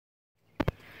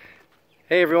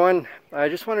Hey everyone, I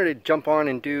just wanted to jump on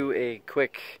and do a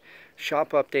quick shop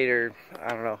update, or I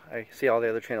don't know, I see all the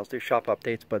other channels do shop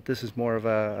updates, but this is more of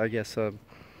a, I guess, a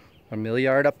mill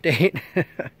yard update.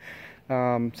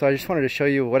 So I just wanted to show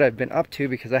you what I've been up to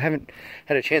because I haven't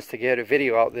had a chance to get a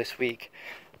video out this week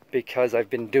because I've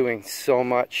been doing so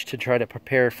much to try to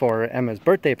prepare for Emma's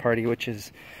birthday party, which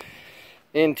is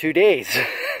in 2 days.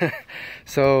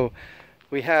 So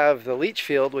we have the leach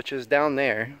field, which is down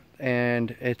there,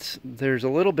 and there's a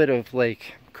little bit of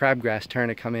like crabgrass trying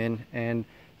to come in, and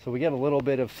so we get a little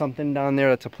bit of something down there.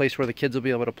 That's a place where the kids will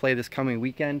be able to play this coming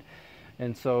weekend,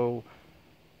 and so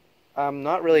I'm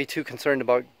not really too concerned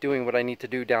about doing what I need to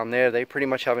do down there. They pretty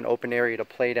much have an open area to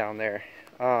play down there.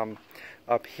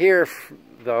 Up here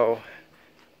though,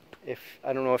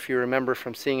 I don't know if you remember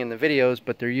from seeing in the videos,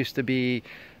 but there used to be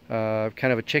kind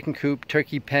of a chicken coop,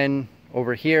 turkey pen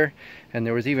over here, and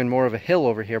there was even more of a hill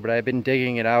over here, but I've been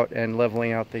digging it out and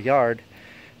leveling out the yard,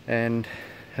 and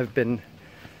I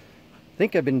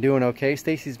think I've been doing okay.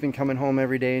 Stacy's been coming home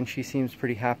every day and she seems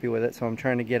pretty happy with it, so I'm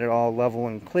trying to get it all level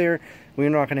and clear. We're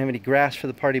not going to have any grass for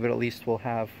the party, but at least we'll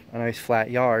have a nice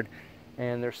flat yard.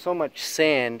 And there's so much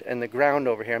sand in the ground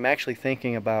over here, I'm actually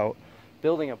thinking about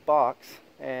building a box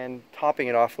and topping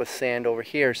it off with sand over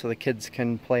here so the kids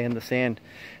can play in the sand.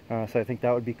 So I think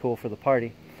that would be cool for the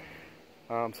party.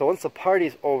 So once the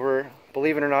party's over,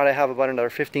 believe it or not, I have about another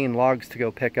 15 logs to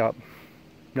go pick up.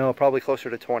 No, probably closer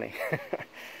to 20.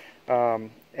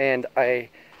 And I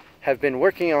have been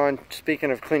working on,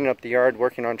 speaking of cleaning up the yard,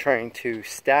 working on trying to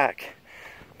stack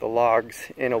the logs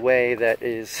in a way that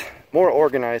is more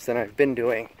organized than I've been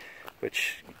doing,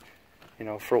 which, you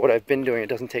know, for what I've been doing, it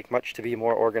doesn't take much to be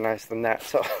more organized than that.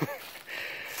 So,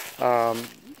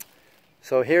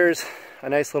 so here's a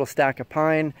nice little stack of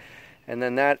pine, and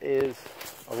then that is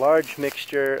a large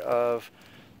mixture of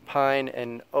pine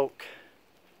and oak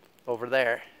over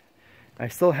there. I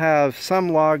still have some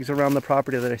logs around the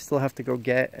property that I still have to go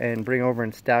get and bring over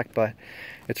and stack, but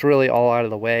it's really all out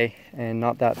of the way and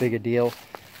not that big a deal.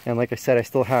 And like I said, I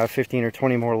still have 15 or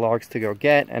 20 more logs to go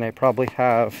get, and I probably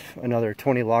have another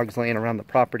 20 logs laying around the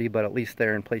property, but at least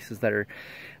they're in places that are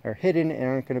hidden and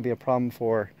aren't going to be a problem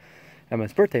for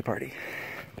Emma's birthday party,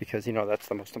 because, you know, that's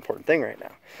the most important thing right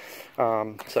now.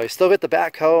 So I still get the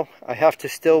backhoe. I have to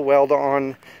still weld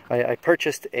on. I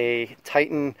purchased a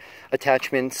Titan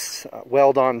Attachments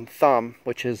weld-on thumb,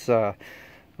 which is a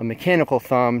mechanical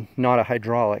thumb, not a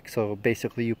hydraulic. So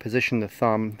basically you position the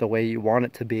thumb the way you want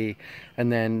it to be,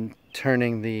 and then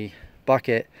turning the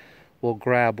bucket will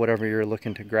grab whatever you're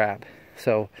looking to grab.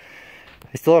 So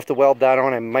I still have to weld that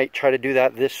on. I might try to do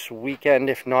that this weekend.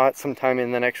 If not, sometime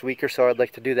in the next week or so, I'd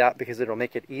like to do that because it'll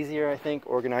make it easier, I think,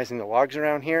 organizing the logs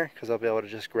around here, because I'll be able to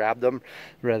just grab them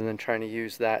rather than trying to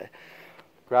use that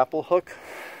grapple hook,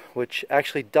 which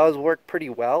actually does work pretty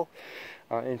well.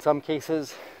 In some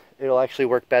cases, it'll actually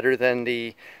work better than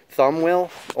the thumb will,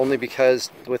 only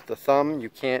because with the thumb, you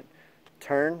can't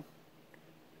turn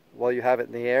while you have it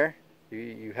in the air.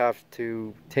 You have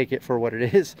to take it for what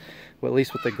it is. Well, at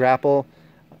least with the grapple,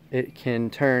 it can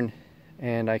turn,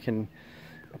 and I can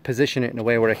position it in a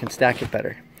way where I can stack it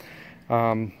better.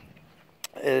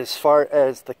 As far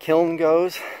as the kiln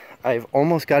goes, I've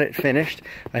almost got it finished.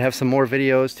 I have some more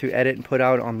videos to edit and put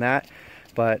out on that,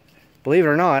 but believe it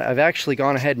or not, I've actually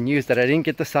gone ahead and used that. I didn't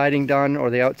get the siding done or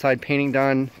the outside painting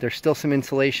done. There's still some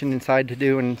insulation inside to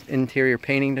do and interior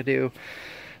painting to do.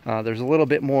 There's a little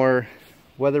bit more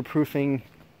weatherproofing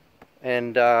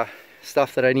and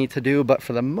stuff that I need to do, but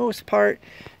for the most part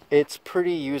it's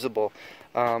pretty usable.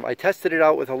 I tested it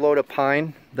out with a load of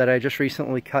pine that I just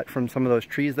recently cut from some of those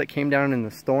trees that came down in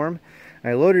the storm.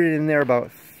 I loaded it in there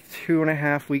about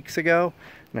 2.5 weeks ago,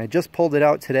 and I just pulled it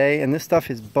out today, and this stuff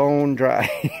is bone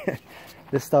dry.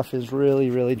 This stuff is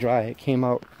really dry. It came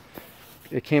out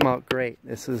great.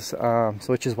 This is so,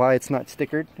 which is why it's not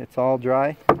stickered. It's all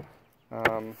dry.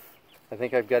 I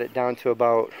think I've got it down to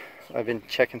about, I've been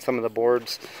checking some of the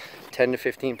boards, 10 to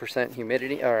 15%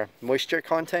 humidity or moisture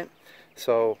content.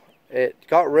 So it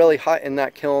got really hot in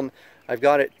that kiln. I've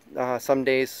got it some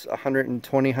days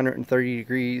 120, 130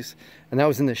 degrees, and that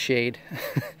was in the shade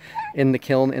in the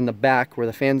kiln in the back where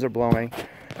the fans are blowing.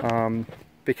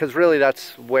 Because really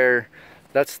that's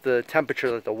the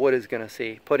temperature that the wood is going to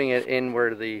see. Putting it in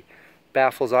where the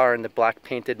baffles are and the black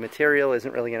painted material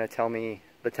isn't really going to tell me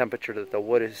the temperature that the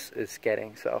wood is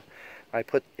getting. So I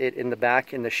put it in the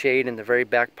back, in the shade, in the very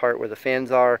back part where the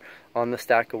fans are on the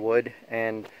stack of wood,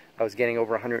 and I was getting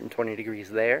over 120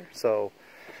 degrees there. So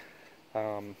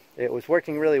it was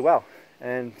working really well,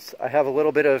 and I have a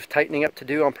little bit of tightening up to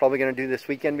do. I'm probably going to do this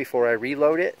weekend before I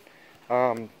reload it.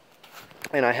 And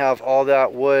I have all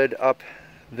that wood up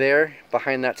there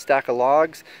behind that stack of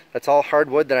logs. That's all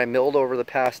hardwood that I milled over the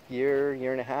past year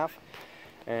and a half.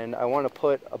 And I want to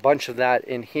put a bunch of that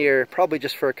in here, probably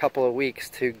just for a couple of weeks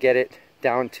to get it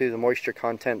down to the moisture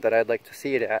content that I'd like to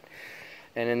see it at.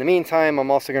 And in the meantime, I'm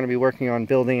also going to be working on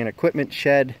building an equipment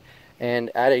shed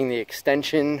and adding the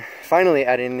extension, finally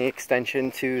adding the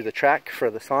extension to the track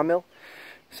for the sawmill.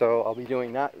 So I'll be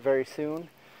doing that very soon.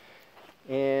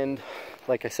 And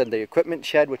like I said, the equipment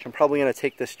shed, which I'm probably going to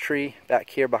take this tree back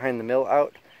here behind the mill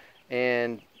out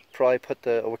and probably put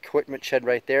the equipment shed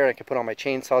right there. I can put all my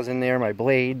chainsaws in there, my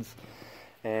blades,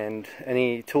 and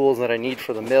any tools that I need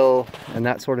for the mill and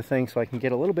that sort of thing, so I can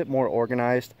get a little bit more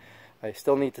organized. I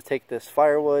still need to take this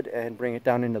firewood and bring it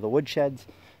down into the wood sheds,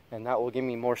 and that will give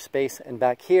me more space. And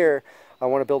back here, I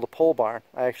want to build a pole barn.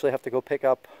 I actually have to go pick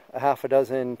up a half a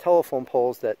dozen telephone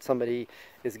poles that somebody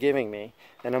is giving me,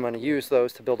 and I'm going to use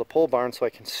those to build a pole barn so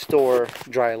I can store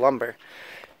dry lumber.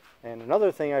 And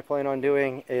another thing I plan on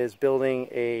doing is building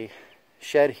a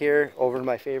shed here over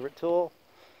my favorite tool,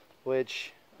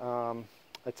 which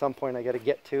at some point I got to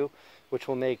get to, which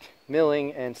will make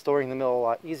milling and storing the mill a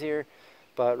lot easier.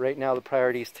 But right now the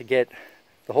priority is to get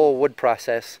the whole wood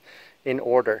process in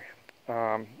order.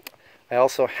 I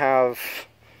also have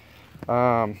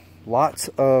lots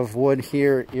of wood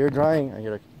here air drying. I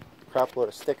got a crap load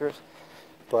of stickers,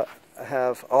 but I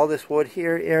have all this wood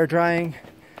here air drying,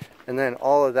 and then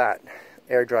all of that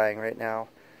air drying right now.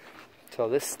 So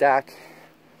this stack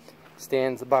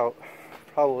stands about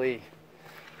probably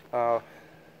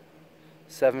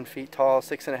 7 feet tall,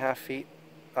 6.5 feet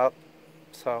up.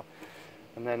 So,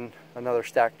 and then another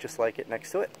stack just like it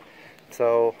next to it.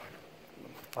 So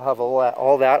I'll have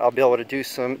all that. I'll be able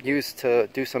to use to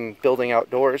do some building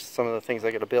outdoors, some of the things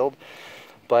I got to build.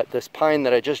 But this pine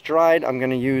that I just dried, I'm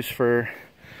going to use for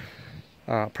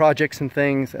projects and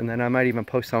things, and then I might even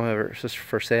post some of it just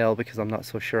for sale because I'm not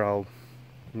so sure I'll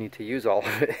need to use all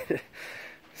of it.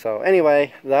 So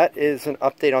anyway, that is an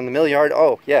update on the mill yard.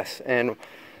 Oh yes, and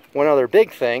one other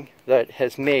big thing that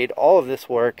has made all of this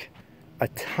work a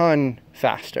ton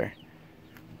faster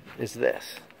is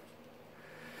this.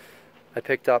 I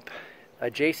picked up a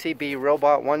JCB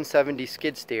Robot 170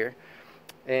 skid steer,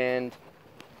 and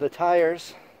the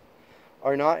tires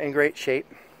are not in great shape.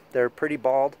 They're pretty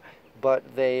bald,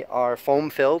 but they are foam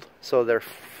filled, so they're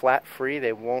flat free.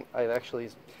 They won't,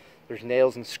 there's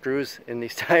nails and screws in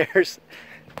these tires,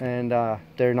 and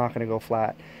they're not going to go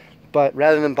flat. But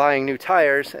rather than buying new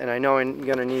tires, and I know I'm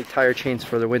going to need tire chains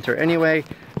for the winter anyway,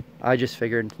 I just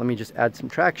figured, let me just add some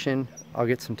traction. I'll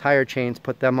get some tire chains,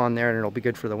 put them on there, and it'll be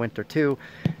good for the winter too.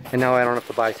 And now I don't have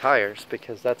to buy tires,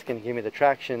 because that's going to give me the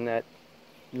traction that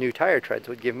new tire treads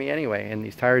would give me anyway. And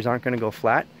these tires aren't going to go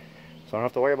flat, so I don't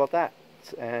have to worry about that.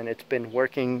 And it's been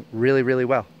working really, really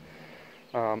well.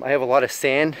 I have a lot of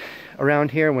sand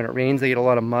around here. When it rains, I get a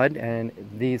lot of mud, and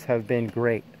these have been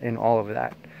great in all of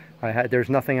that. There's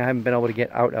nothing I haven't been able to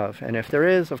get out of. And if there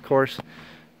is, of course,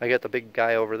 I got the big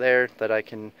guy over there that I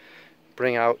can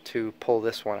bring out to pull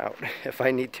this one out if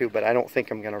I need to, but I don't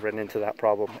think I'm going to run into that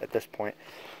problem at this point.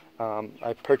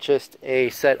 I purchased a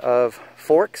set of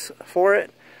forks for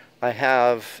it. I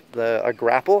have a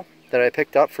grapple that I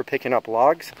picked up for picking up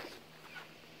logs,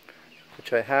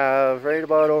 which I have right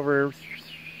about over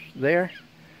there.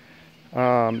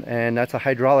 And that's a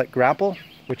hydraulic grapple,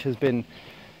 which has been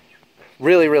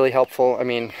really, really helpful. I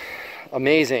mean,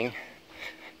 amazing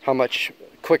how much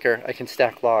quicker I can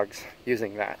stack logs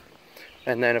using that.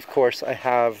 And then of course I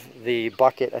have the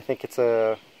bucket. I think it's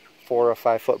a 4 or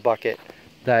 5 foot bucket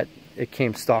that it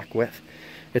came stock with.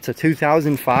 It's a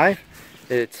 2005.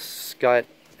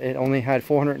 It only had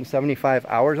 475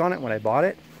 hours on it when I bought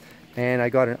it, and I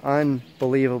got an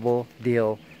unbelievable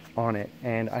deal on it.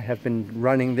 And I have been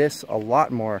running this a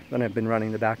lot more than I've been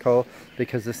running the backhoe,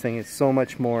 because this thing is so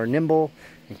much more nimble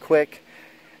and quick,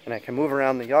 and I can move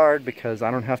around the yard because I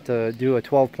don't have to do a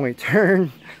 12-point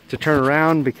turn to turn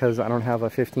around, because I don't have a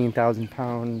 15,000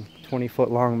 pound 20-foot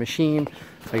long machine.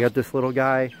 I got this little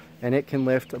guy, and it can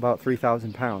lift about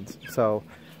 3,000 pounds. So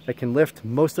it can lift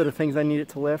most of the things I need it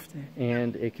to lift,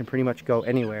 and it can pretty much go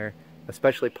anywhere,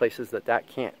 especially places that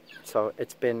can't. So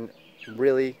it's been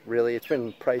really, really, it's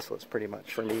been priceless pretty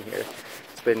much for me here.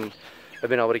 I've been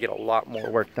able to get a lot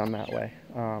more work done that way.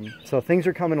 So things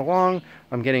are coming along.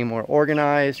 I'm getting more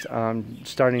organized. I'm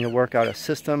starting to work out a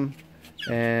system,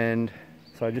 and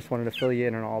so I just wanted to fill you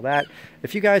in on all that.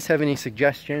 If you guys have any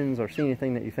suggestions or see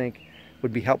anything that you think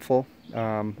would be helpful,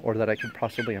 or that I could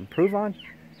possibly improve on,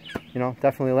 you know,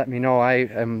 definitely let me know.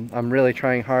 I'm really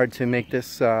trying hard to make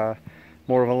this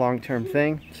more of a long-term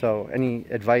thing. So any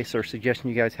advice or suggestion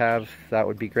you guys have, that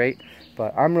would be great.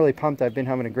 But I'm really pumped. I've been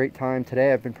having a great time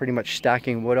today. I've been pretty much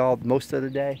stacking wood most of the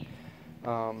day.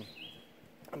 I'm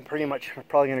pretty much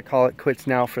probably going to call it quits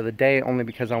now for the day, only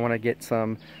because I want to get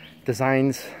some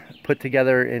designs put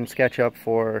together in SketchUp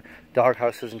for dog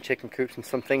houses and chicken coops and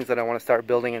some things that I want to start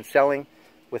building and selling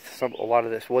with a lot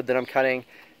of this wood that I'm cutting.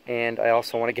 And I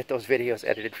also want to get those videos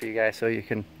edited for you guys so you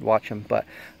can watch them. But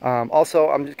also,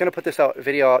 I'm just going to put this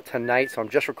video out tonight, so I'm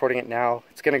just recording it now.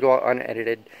 It's going to go out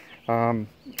unedited.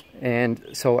 And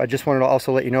so I just wanted to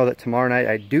also let you know that tomorrow night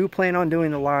I do plan on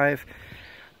doing the live.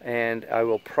 And I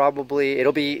will probably,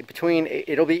 it'll be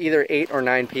either 8 or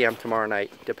 9 p.m. tomorrow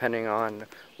night, depending on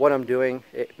what I'm doing.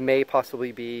 It may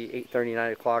possibly be 8:30,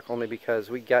 9 o'clock, only because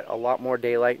we get a lot more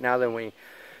daylight now than we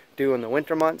do in the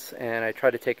winter months, and I try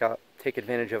to take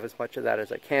advantage of as much of that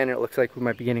as I can. It looks like we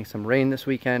might be getting some rain this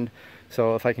weekend,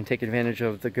 so if I can take advantage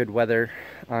of the good weather,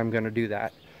 I'm going to do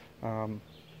that.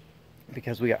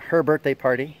 Because we got her birthday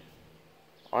party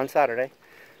on Saturday,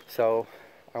 so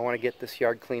I want to get this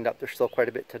yard cleaned up. There's still quite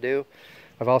a bit to do.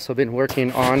 I've also been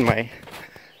working on my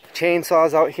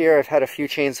chainsaws out here. I've had a few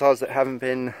chainsaws that haven't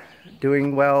been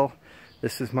doing well.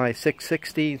 This is my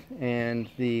 660, and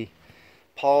the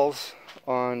pawls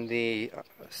on the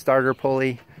starter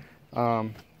pulley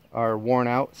are worn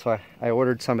out, so I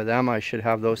ordered some of them. I should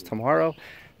have those tomorrow,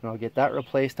 and I'll get that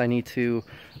replaced. I need to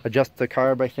adjust the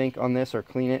carb, I think, on this, or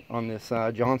clean it on this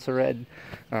Johnson Red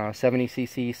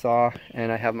 70cc saw.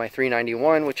 And I have my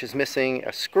 391, which is missing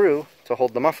a screw to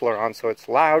hold the muffler on, so it's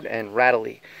loud and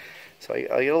rattly. So I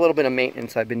get a little bit of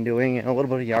maintenance I've been doing, and a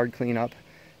little bit of yard cleanup.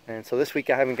 And so this week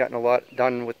I haven't gotten a lot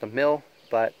done with the mill,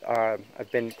 but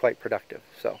I've been quite productive.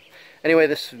 So anyway,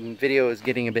 this video is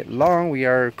getting a bit long. We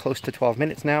are close to 12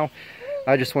 minutes now.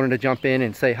 I just wanted to jump in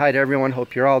and say hi to everyone.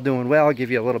 Hope you're all doing well. I'll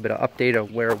give you a little bit of update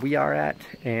of where we are at.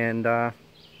 And,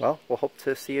 well, we'll hope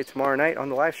to see you tomorrow night on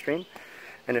the live stream.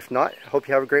 And if not, hope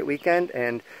you have a great weekend,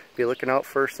 and be looking out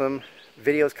for some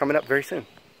videos coming up very soon.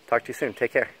 Talk to you soon.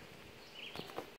 Take care.